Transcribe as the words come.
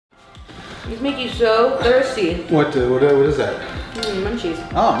These make you so thirsty. What is that? Munchies.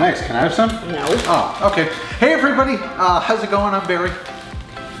 Oh, nice. Can I have some? No. Oh, okay. Hey, everybody. How's it going? I'm Barry.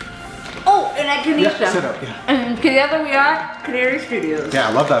 Oh, and I'm Kanisha. Yeah, sit up. Yeah. And together we are Canary Studios. Yeah,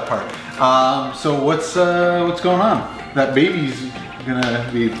 I love that part. So what's going on? That baby's gonna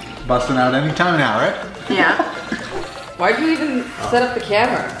be busting out any time now, right? Yeah. Why'd you even set up the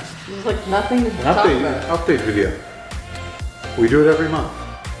camera? There's like nothing to talk about. Update video. We do it every month.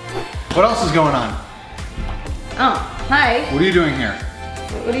 What else is going on? Oh, hi. What are you doing here?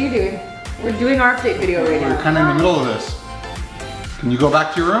 What are you doing? We're doing our update video right We're now. kind of in the middle of this. Can you go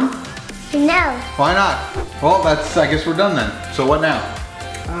back to your room? No. Why not? Well, I guess we're done then. So what now?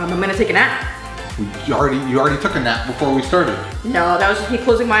 I'm gonna take a nap. You already took a nap before we started. No, that was just me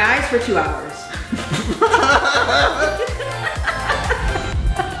closing my eyes for 2 hours.